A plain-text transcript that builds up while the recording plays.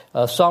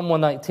Psalm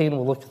 119,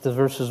 we'll look at the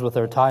verses with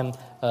our time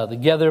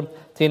together.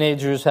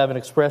 Teenagers have an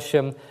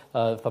expression,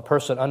 if a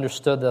person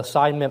understood the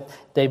assignment,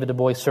 David Du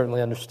Bois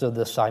certainly understood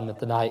the assignment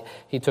the night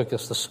he took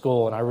us to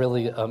school, and I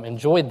really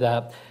enjoyed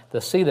that,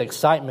 to see the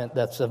excitement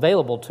that's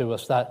available to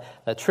us,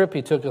 that trip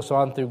he took us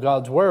on through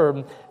God's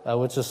Word,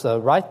 which is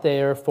right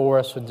there for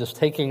us, and just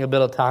taking a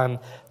bit of time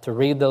to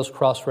read those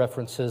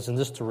cross-references and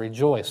just to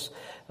rejoice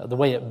the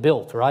way it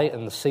built, right?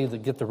 And to see, to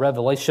get the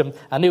revelation.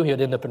 I knew he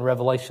would end up in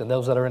Revelation.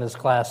 Those that are in his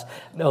class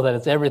know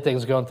that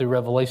everything's going through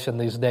Revelation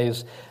these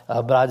days.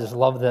 But I just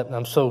love that, and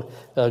I'm so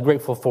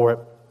grateful for it.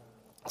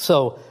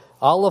 So,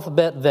 Aleph,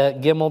 Bet,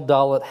 Vet, Gimel,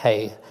 Dalet,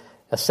 Hey.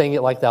 I sing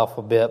it like the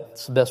alphabet.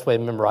 It's the best way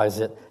to memorize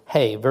it.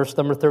 Hey, verse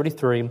number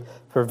 33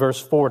 for verse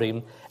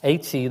 40.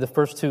 H-E, the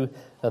first two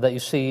that you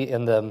see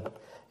in the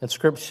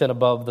inscription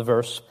above the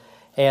verse.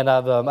 And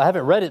I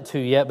haven't read it to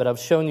you yet, but I've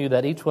shown you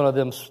that each one of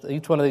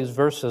these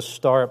verses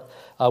start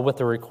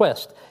with a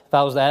request. If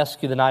I was to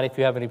ask you tonight if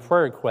you have any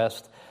prayer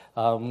requests,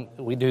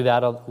 we do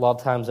that a lot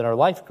of times in our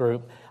life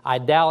group. I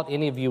doubt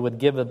any of you would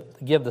give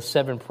the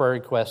 7 prayer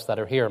requests that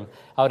are here.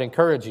 I would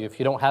encourage you, if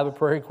you don't have a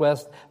prayer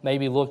request,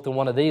 maybe look to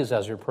one of these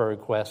as your prayer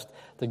request,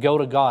 to go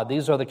to God.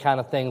 These are the kind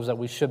of things that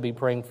we should be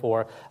praying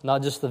for,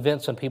 not just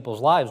events in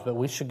people's lives, but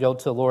we should go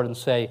to the Lord and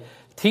say,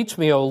 "Teach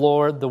me, O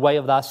Lord, the way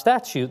of thy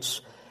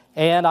statutes,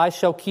 and I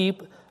shall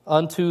keep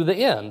unto the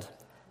end."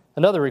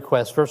 Another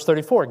request, verse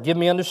 34, "Give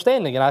me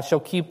understanding, and I shall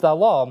keep thy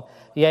law.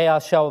 Yea, I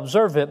shall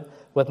observe it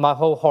with my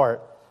whole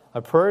heart."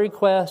 A prayer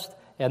request,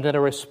 and then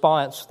a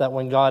response that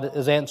when God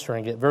is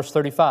answering it. Verse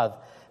 35,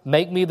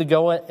 "Make me to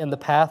go in the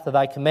path of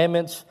thy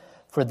commandments,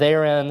 for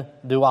therein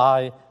do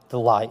I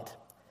delight.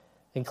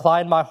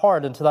 Incline my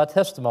heart unto thy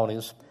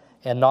testimonies,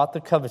 and not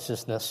the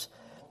covetousness.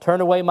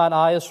 Turn away mine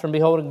eyes from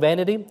beholding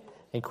vanity,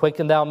 and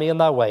quicken thou me in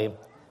thy way."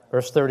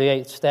 Verse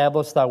 38,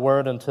 "Establish thy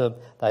word unto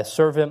thy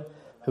servant,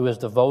 who is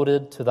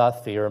devoted to thy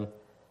fear.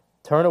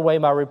 Turn away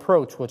my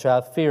reproach, which I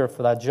have fear,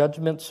 for thy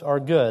judgments are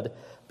good.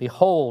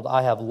 Behold,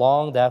 I have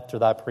longed after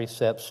thy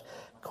precepts.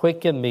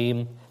 Quicken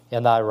me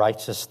in thy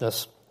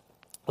righteousness."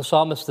 The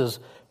psalmist is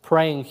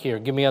praying here,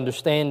 "Give me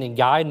understanding,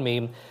 guide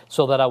me,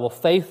 so that I will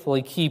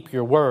faithfully keep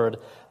your word."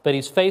 But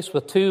he's faced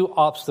with 2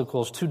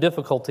 obstacles, 2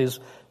 difficulties,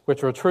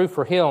 which are true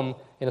for him,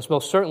 and it's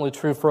most certainly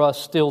true for us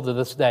still to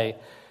this day.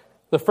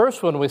 The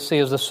first one we see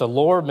is this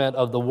allurement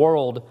of the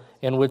world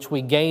in which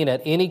we gain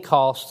at any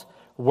cost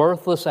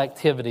worthless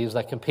activities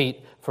that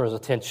compete for his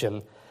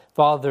attention.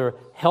 Father,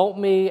 help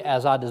me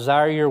as I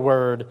desire your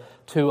word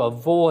to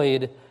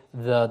avoid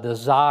the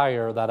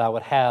desire that I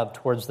would have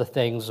towards the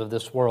things of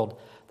this world.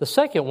 The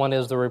second one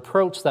is the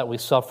reproach that we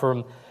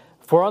suffer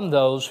from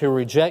those who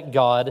reject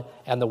God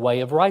and the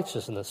way of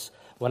righteousness.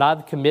 When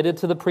I've committed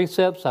to the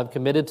precepts, I've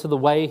committed to the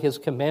way, his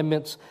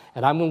commandments,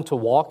 and I'm going to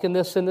walk in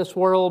this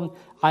world,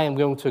 I am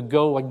going to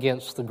go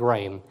against the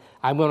grain.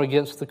 I'm going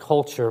against the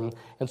culture,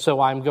 and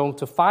so I'm going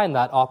to find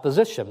that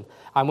opposition.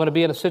 I'm going to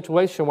be in a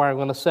situation where I'm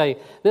going to say,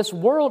 this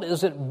world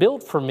isn't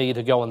built for me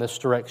to go in this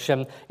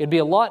direction. It'd be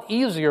a lot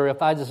easier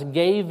if I just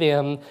gave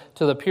in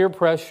to the peer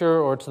pressure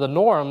or to the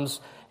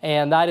norms,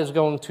 and that is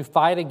going to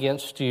fight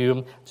against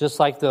you, just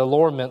like the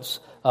allurements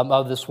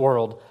of this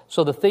world.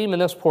 So the theme in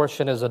this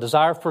portion is a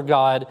desire for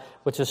God,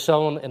 which is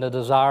shown in a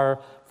desire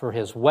for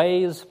his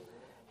ways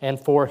and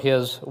for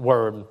his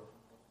word.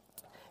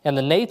 And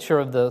the nature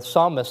of the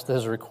psalmist,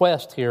 his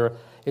request here,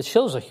 it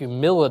shows a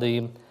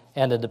humility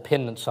and a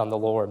dependence on the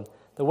Lord.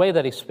 The way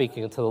that he's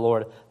speaking to the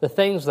Lord, the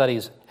things that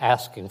he's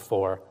asking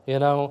for.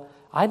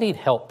 I need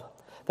help.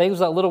 Things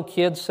that little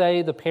kids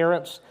say to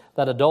parents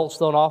that adults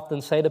don't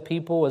often say to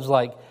people is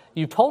like,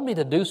 you told me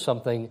to do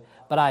something,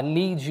 but I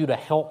need you to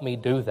help me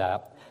do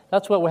that.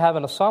 That's what we're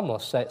having a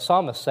psalmist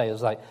say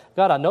is like,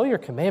 God, I know your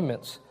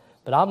commandments,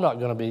 but I'm not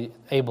going to be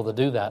able to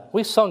do that.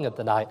 We sung it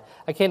tonight.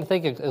 I can't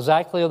think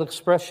exactly of the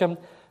expression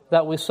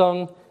that we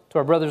sung to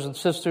our brothers and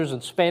sisters in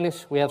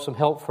Spanish. We have some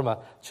help from a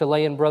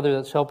Chilean brother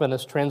that's helping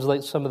us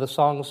translate some of the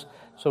songs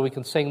so we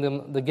can sing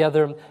them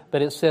together.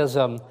 But it says,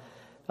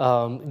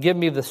 give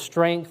me the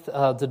strength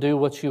to do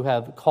what you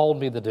have called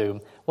me to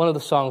do. One of the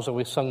songs that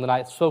we sung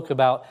tonight spoke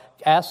about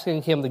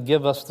asking him to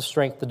give us the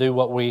strength to do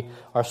what we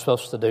are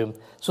supposed to do.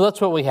 So that's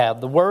what we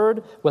have. The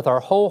word with our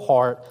whole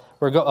heart.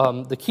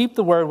 To keep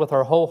the word with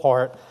our whole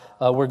heart,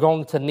 we're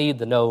going to need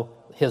to know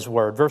his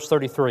word. Verse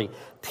 33,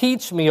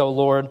 "Teach me, O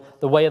Lord,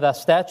 the way of thy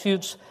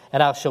statutes,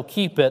 and I shall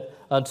keep it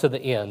unto the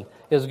end."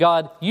 Is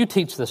God, you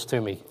teach this to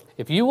me.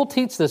 If you will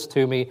teach this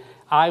to me,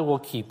 I will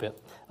keep it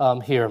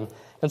here.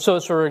 And so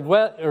it's a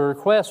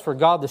request for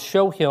God to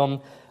show him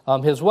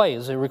his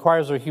ways. It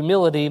requires our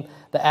humility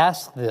to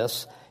ask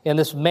this. In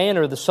this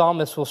manner, the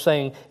psalmist was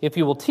saying, if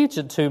you will teach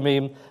it to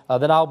me,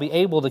 then I'll be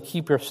able to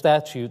keep your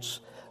statutes.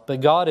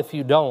 But God, if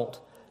you don't,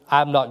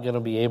 I'm not going to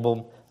be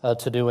able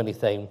to do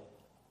anything.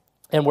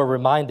 And we're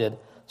reminded,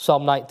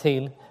 Psalm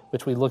 19,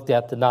 which we looked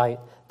at tonight.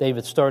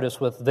 David started us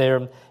with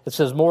there. It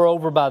says,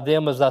 moreover, by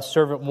them is thy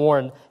servant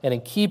warned, and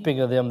in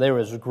keeping of them there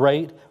is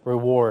great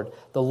reward.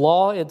 The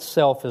law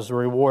itself is a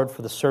reward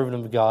for the servant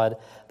of God.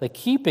 The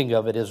keeping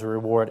of it is a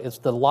reward. It's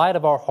the light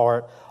of our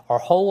heart. Our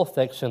whole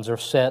affections are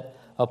set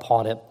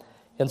upon it.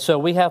 And so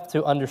we have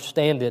to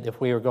understand it if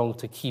we are going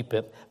to keep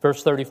it.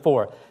 Verse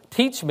 34,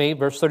 teach me,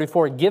 verse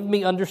 34, give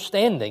me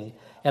understanding,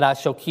 and I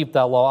shall keep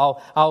thy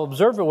law. I'll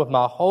observe it with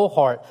my whole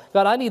heart.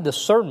 God, I need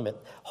discernment.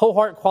 Whole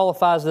heart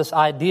qualifies this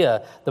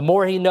idea. The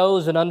more he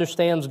knows and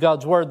understands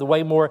God's word, the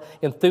way more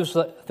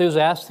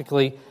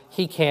enthusiastically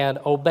he can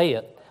obey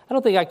it. I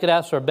don't think I could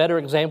ask for a better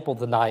example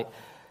tonight.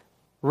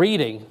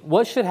 Reading.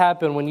 What should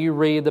happen when you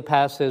read the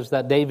passage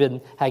that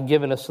David had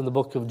given us in the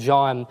book of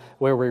John,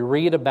 where we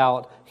read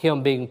about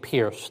him being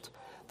pierced?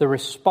 The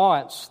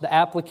response, the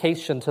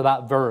application to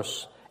that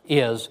verse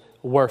is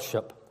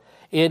worship.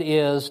 It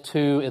is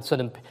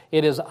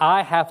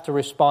I have to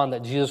respond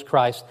that Jesus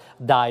Christ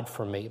died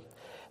for me.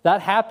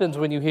 That happens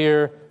when you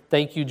hear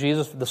 "Thank You,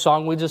 Jesus," the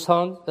song we just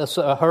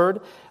heard.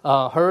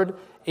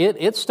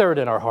 It stirred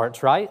in our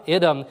hearts, right?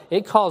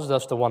 It caused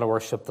us to want to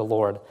worship the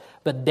Lord.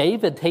 But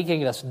David,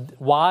 taking us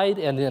wide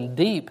and then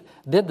deep,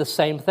 did the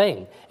same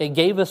thing. It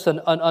gave us an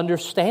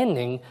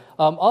understanding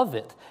of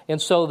it.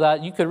 And so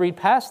that you could read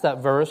past that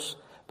verse,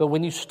 but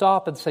when you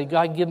stop and say,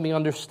 God, give me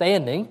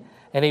understanding,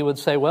 and he would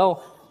say,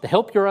 well, to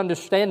help your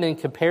understanding,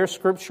 compare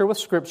Scripture with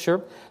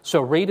Scripture.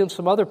 So read in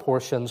some other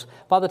portions.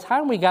 By the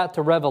time we got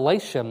to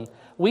Revelation,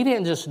 we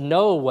didn't just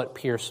know what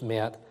pierce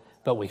meant,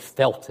 but we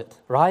felt it,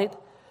 right?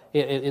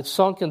 It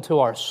sunk into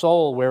our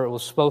soul where it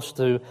was supposed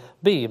to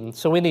be. And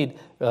so we need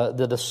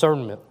the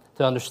discernment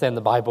to understand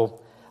the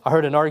Bible. I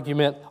heard an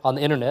argument on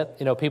the internet.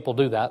 You know, people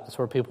do that. That's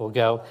where people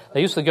go.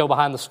 They used to go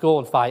behind the school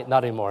and fight.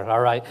 Not anymore, all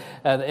right?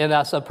 And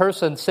as a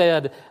person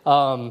said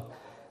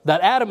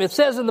it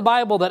says in the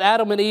Bible that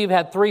Adam and Eve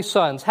had 3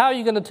 sons. How are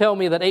you going to tell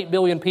me that 8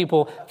 billion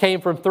people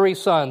came from 3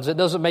 sons? It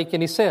doesn't make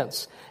any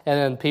sense. And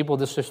then people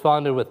just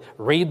responded with,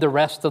 read the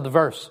rest of the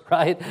verse,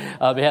 right?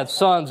 He had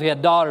sons, he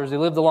had daughters, he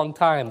lived a long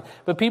time.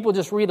 But people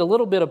just read a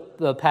little bit of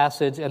the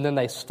passage and then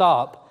they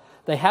stop.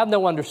 They have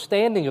no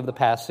understanding of the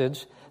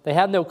passage. They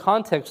have no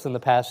context in the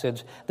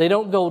passage. They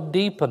don't go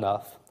deep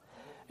enough.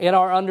 In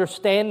our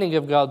understanding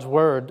of God's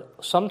Word,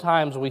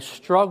 sometimes we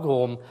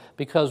struggle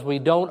because we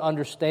don't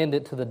understand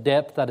it to the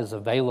depth that is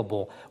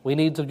available. We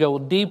need to go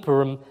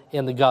deeper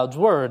in the God's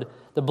Word.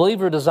 The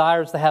believer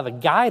desires to have a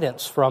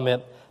guidance from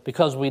it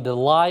because we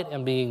delight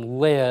in being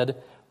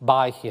led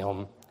by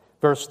Him.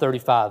 Verse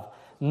 35,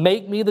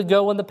 make me to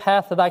go in the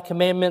path of thy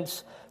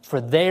commandments,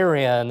 for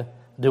therein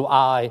do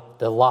I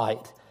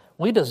delight.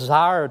 We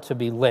desire to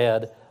be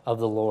led of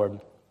the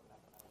Lord.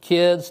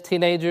 Kids,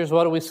 teenagers,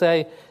 what do we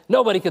say?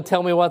 Nobody can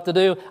tell me what to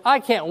do. I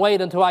can't wait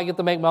until I get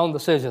to make my own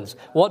decisions.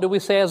 What do we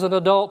say as an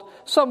adult?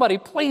 Somebody,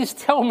 please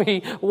tell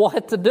me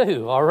what to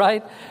do, all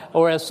right?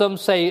 Or as some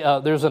say,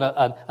 there's an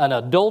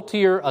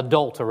adultier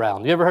adult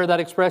around. You ever heard that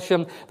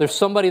expression? There's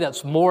somebody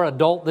that's more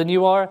adult than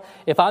you are.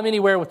 If I'm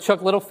anywhere with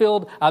Chuck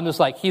Littlefield, I'm just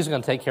like, he's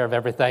going to take care of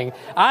everything.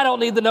 I don't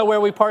need to know where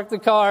we park the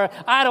car.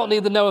 I don't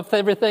need to know if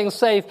everything's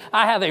safe.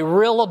 I have a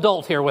real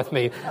adult here with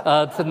me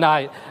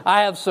tonight.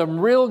 I have some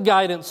real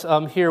guidance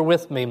here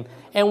with me.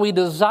 And we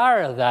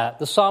desire that.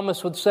 The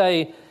psalmist would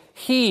say,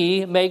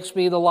 He makes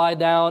me to lie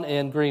down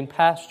in green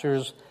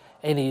pastures,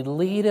 and He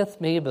leadeth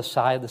me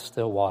beside the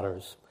still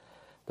waters.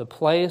 The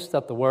place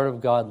that the Word of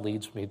God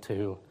leads me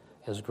to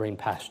is green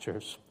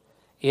pastures.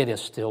 It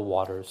is still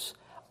waters.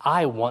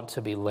 I want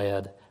to be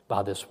led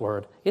by this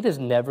Word. It has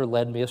never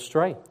led me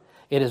astray.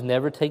 It has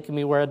never taken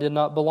me where I did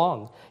not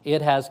belong.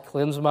 It has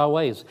cleansed my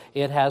ways.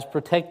 It has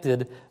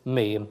protected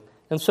me.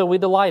 And so we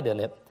delight in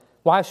it.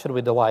 Why should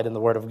we delight in the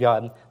Word of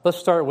God? Let's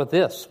start with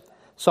this.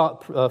 1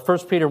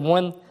 Peter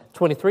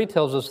 1:23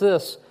 tells us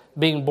this,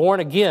 being born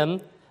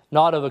again,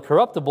 not of a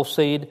corruptible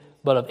seed,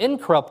 but of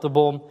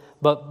incorruptible,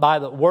 but by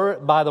the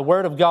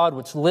word of God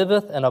which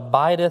liveth and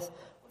abideth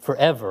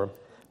forever.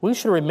 We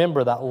should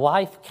remember that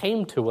life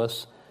came to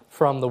us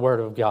from the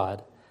Word of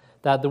God.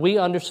 That we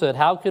understood,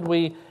 how could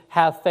we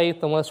have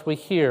faith unless we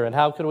hear? And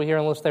how could we hear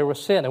unless they were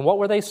sent? And what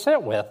were they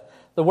sent with?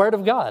 The Word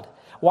of God.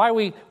 Why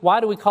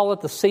do we call it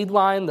the seed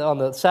line on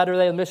the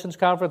Saturday of Missions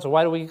Conference? Or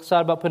why do we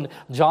decide about putting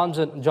John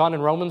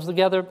and Romans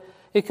together?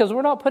 Because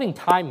we're not putting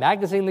Time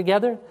Magazine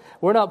together.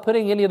 We're not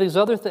putting any of these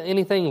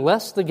anything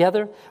less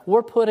together.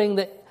 We're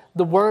putting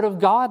the Word of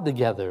God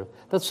together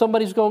that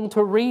somebody's going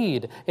to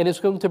read, and it's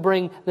going to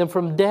bring them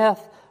from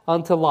death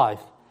unto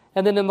life.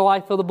 And then in the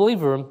life of the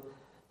believer,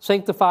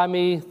 sanctify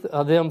me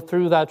them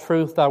through thy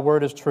truth, thy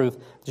word is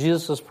truth.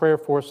 Jesus' prayer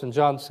for us in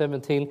John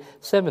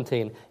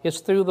 17:17.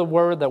 It's through the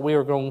word that we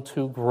are going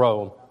to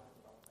grow.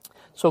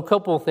 So a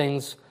couple of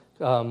things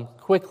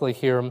quickly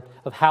here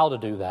of how to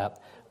do that.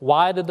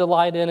 Why to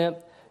delight in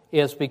it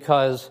is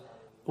because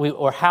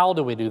how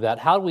do we do that?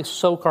 How do we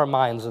soak our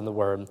minds in the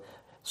word?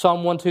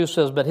 Psalm 1:2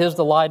 says, but his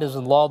delight is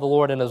in the law of the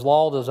Lord, and his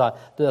law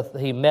doth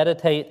he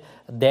meditate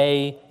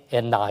day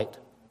and night.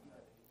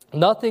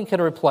 Nothing can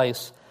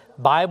replace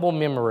Bible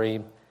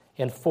memory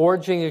and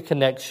forging a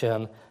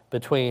connection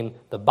between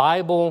the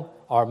Bible,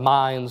 our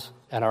minds,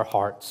 and our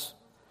hearts.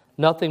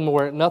 Nothing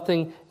more,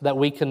 nothing that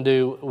we can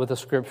do with the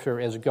Scripture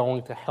is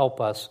going to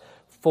help us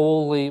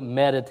fully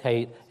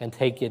meditate and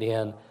take it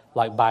in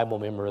like Bible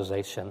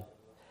memorization.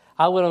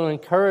 I would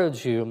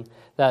encourage you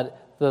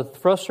that the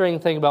frustrating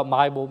thing about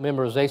Bible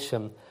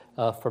memorization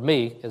for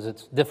me is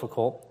it's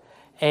difficult,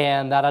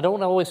 and that I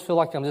don't always feel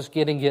like I'm just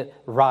getting it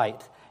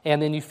right.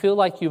 And then you feel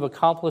like you've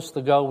accomplished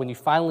the goal when you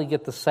finally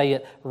get to say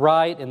it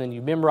right, and then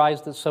you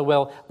memorized it so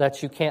well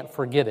that you can't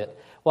forget it.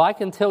 Well, I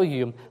can tell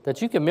you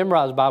that you can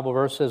memorize Bible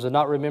verses and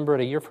not remember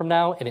it a year from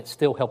now, and it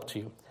still helped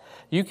you.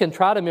 You can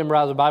try to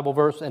memorize a Bible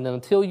verse, and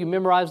until you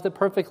memorized it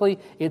perfectly,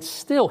 it's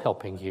still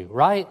helping you,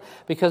 right?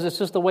 Because it's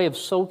just a way of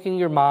soaking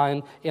your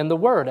mind in the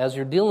Word as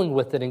you're dealing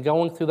with it and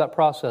going through that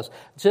process.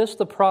 Just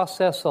the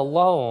process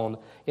alone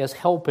is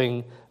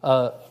helping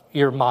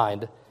your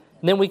mind.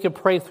 And then we can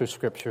pray through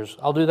Scriptures.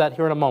 I'll do that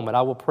here in a moment.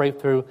 I will pray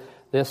through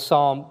this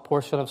psalm,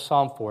 portion of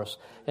Psalm for us.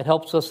 It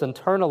helps us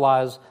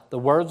internalize the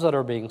words that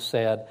are being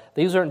said.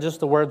 These aren't just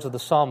the words of the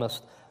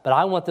psalmist, but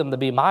I want them to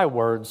be my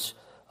words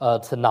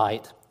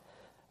tonight.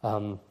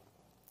 On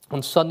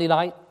Sunday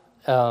night,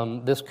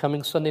 this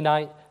coming Sunday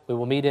night, we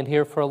will meet in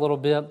here for a little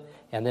bit,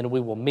 and then we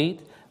will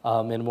meet,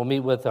 and we'll meet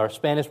with our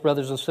Spanish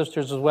brothers and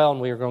sisters as well,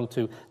 and we are going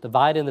to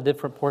divide in the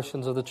different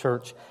portions of the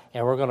church,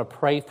 and we're going to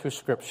pray through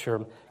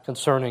Scripture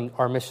concerning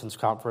our missions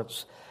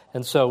conference.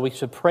 And so we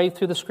should pray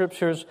through the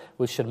Scriptures,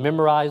 we should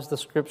memorize the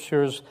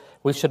Scriptures,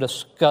 we should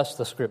discuss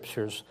the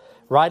Scriptures.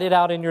 Write it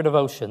out in your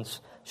devotions,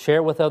 share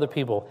it with other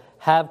people,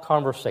 have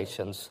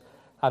conversations.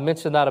 I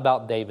mentioned that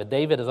about David.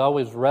 David is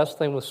always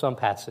wrestling with some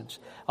passage,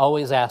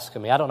 always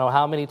asking me. I don't know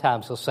how many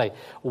times he'll say,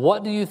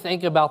 "What do you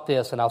think about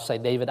this?" And I'll say,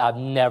 "David, I've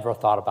never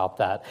thought about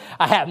that.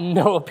 I have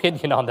no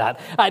opinion on that.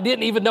 I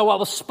didn't even know I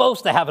was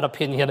supposed to have an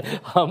opinion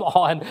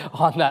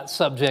on that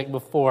subject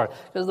before."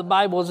 Because the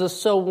Bible is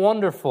just so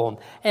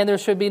wonderful, and there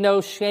should be no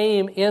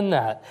shame in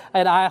that.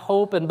 And I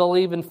hope and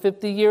believe in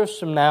 50 years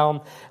from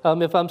now,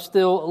 if I'm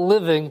still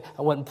living,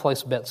 I wouldn't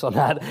place bets on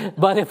that,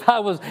 but if I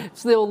was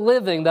still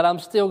living, that I'm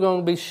still going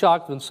to be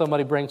shocked when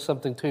somebody brings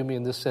something to me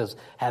and this says,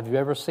 "Have you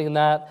ever seen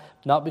that?"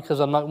 Not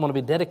because I'm not going to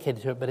be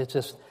dedicated to it, but it's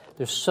just,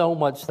 there's so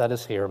much that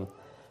is here.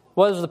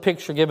 What is the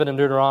picture given in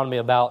Deuteronomy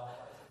about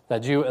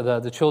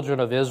the children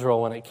of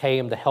Israel when it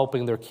came to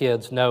helping their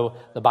kids know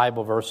the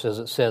Bible verses?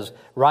 It says,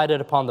 write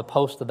it upon the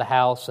post of the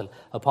house and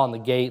upon the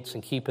gates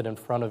and keep it in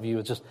front of you.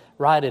 It's just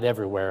write it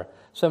everywhere.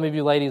 Some of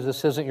you ladies,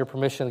 this isn't your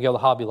permission to go to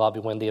Hobby Lobby,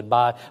 Wendy, and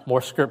buy more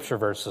Scripture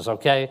verses,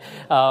 okay?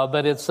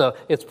 But it's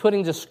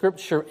putting just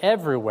Scripture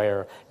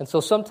everywhere. And so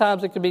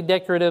sometimes it can be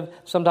decorative,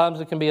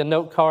 sometimes it can be a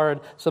note card,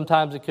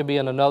 sometimes it can be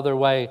in another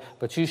way,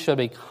 but you should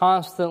be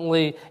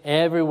constantly,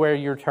 everywhere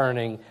you're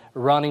turning,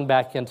 running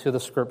back into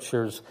the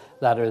Scriptures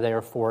that are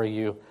there for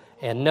you.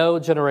 And no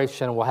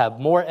generation will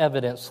have more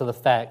evidence to the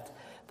fact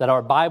that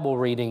our Bible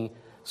reading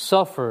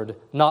suffered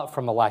not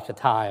from a lack of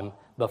time,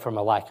 but from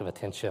a lack of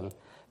attention.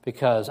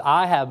 Because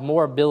I have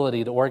more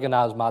ability to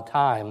organize my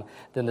time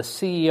than the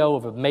CEO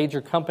of a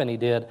major company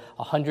did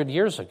 100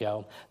 years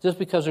ago, just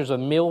because there's a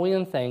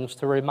million things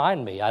to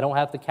remind me. I don't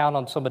have to count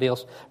on somebody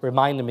else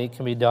reminding me. It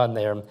can be done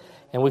there,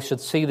 and we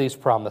should see these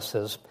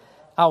promises.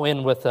 I'll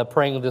end with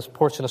praying this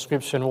portion of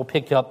Scripture, and we'll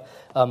pick up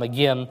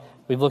again.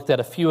 We've looked at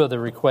a few of the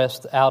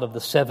requests out of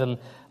the 7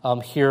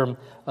 here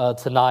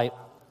tonight,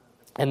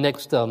 and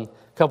next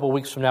couple of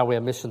weeks from now, we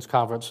have missions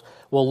conference.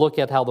 We'll look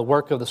at how the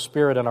work of the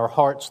Spirit in our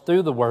hearts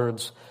through the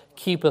words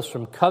keep us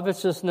from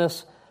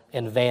covetousness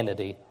and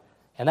vanity.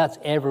 And that's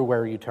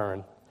everywhere you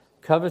turn.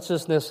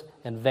 Covetousness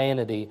and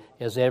vanity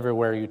is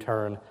everywhere you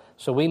turn.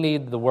 So we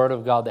need the Word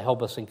of God to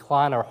help us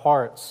incline our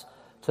hearts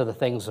to the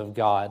things of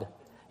God.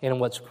 And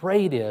what's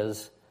great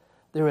is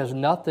there is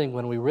nothing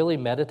when we really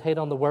meditate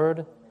on the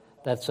Word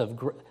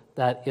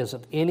that is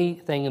of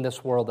anything in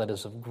this world that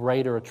is of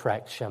greater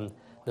attraction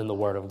than the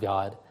Word of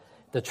God.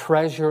 The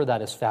treasure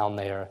that is found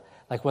there.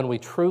 Like when we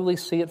truly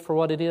see it for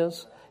what it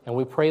is, and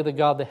we pray to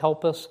God to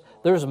help us,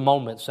 there's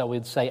moments that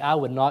we'd say, I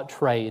would not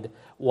trade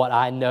what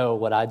I know,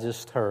 what I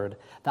just heard.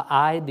 The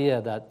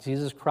idea that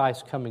Jesus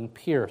Christ coming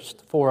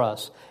pierced for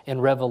us in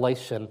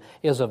Revelation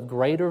is of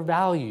greater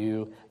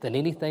value than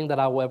anything that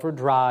I will ever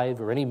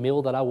drive or any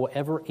meal that I will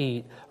ever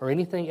eat or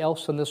anything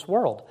else in this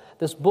world.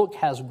 This book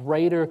has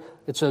greater,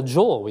 it's a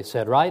jewel, we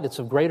said, right? It's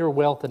of greater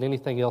wealth than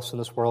anything else in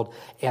this world.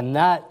 And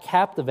that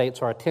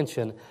captivates our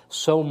attention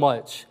so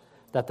much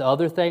that the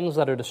other things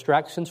that are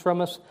distractions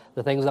from us,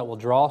 the things that will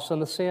draw us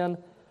into sin,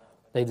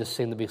 they just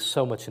seem to be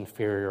so much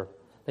inferior.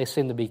 They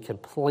seem to be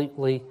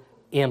completely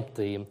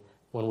empty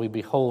when we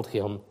behold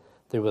Him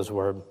through His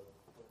Word.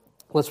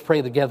 Let's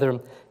pray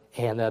together,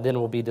 and then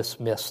we'll be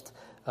dismissed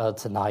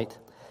tonight.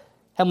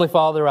 Heavenly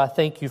Father, I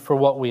thank You for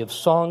what we have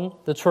sung,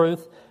 the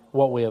truth,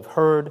 what we have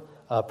heard,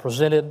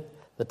 presented,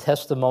 the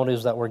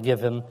testimonies that were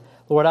given.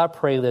 Lord, I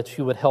pray that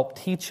You would help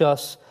teach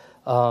us,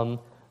 oh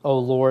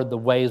Lord, the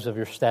ways of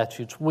Your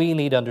statutes. We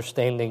need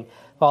understanding.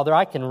 Father,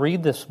 I can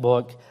read this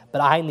book,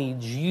 but I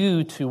need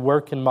You to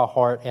work in my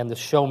heart and to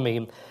show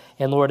me.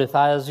 And Lord,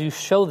 as You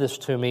show this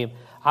to me,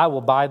 I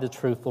will buy the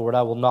truth, Lord.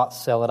 I will not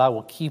sell it. I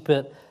will keep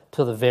it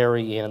to the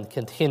very end,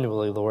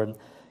 continually, Lord.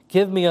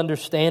 Give me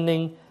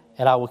understanding,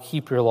 and I will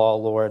keep your law,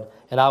 Lord,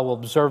 and I will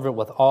observe it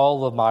with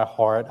all of my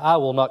heart. I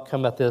will not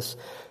come at this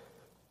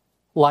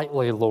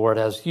lightly, Lord.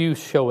 As you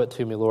show it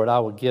to me, Lord, I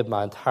will give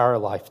my entire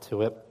life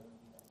to it.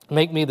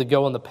 Make me to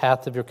go in the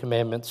path of your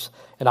commandments,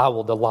 and I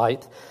will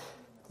delight.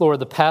 Lord,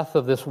 the path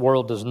of this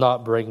world does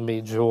not bring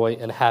me joy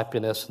and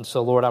happiness. And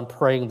so, Lord, I'm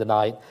praying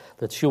tonight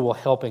that you will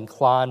help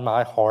incline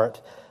my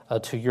heart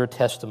to your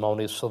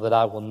testimonies so that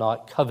I will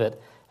not covet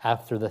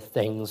after the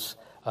things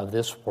of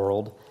this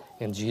world.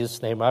 In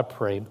Jesus' name I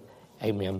pray, amen.